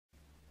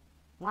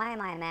Why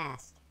am I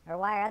masked? Or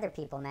why are other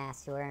people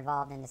masked who are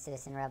involved in the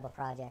Citizen Rebel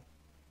project?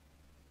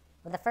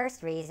 Well, the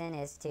first reason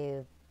is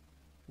to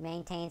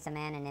maintain some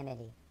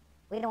anonymity.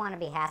 We don't want to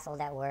be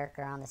hassled at work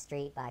or on the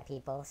street by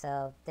people,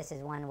 so this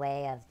is one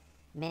way of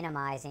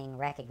minimizing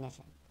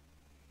recognition.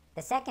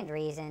 The second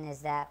reason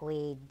is that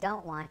we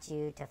don't want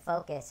you to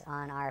focus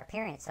on our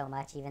appearance so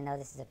much, even though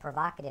this is a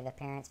provocative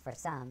appearance for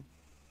some.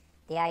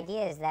 The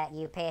idea is that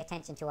you pay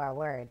attention to our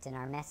words and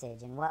our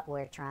message and what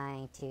we're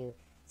trying to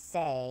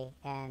say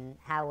and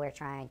how we're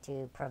trying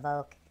to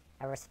provoke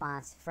a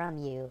response from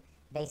you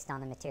based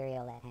on the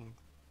material at hand.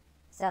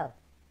 So,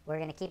 we're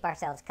going to keep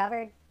ourselves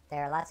covered.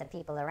 There are lots of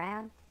people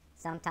around.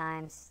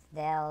 Sometimes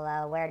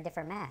they'll wear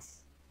different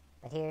masks.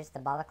 But here's the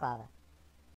balaclava.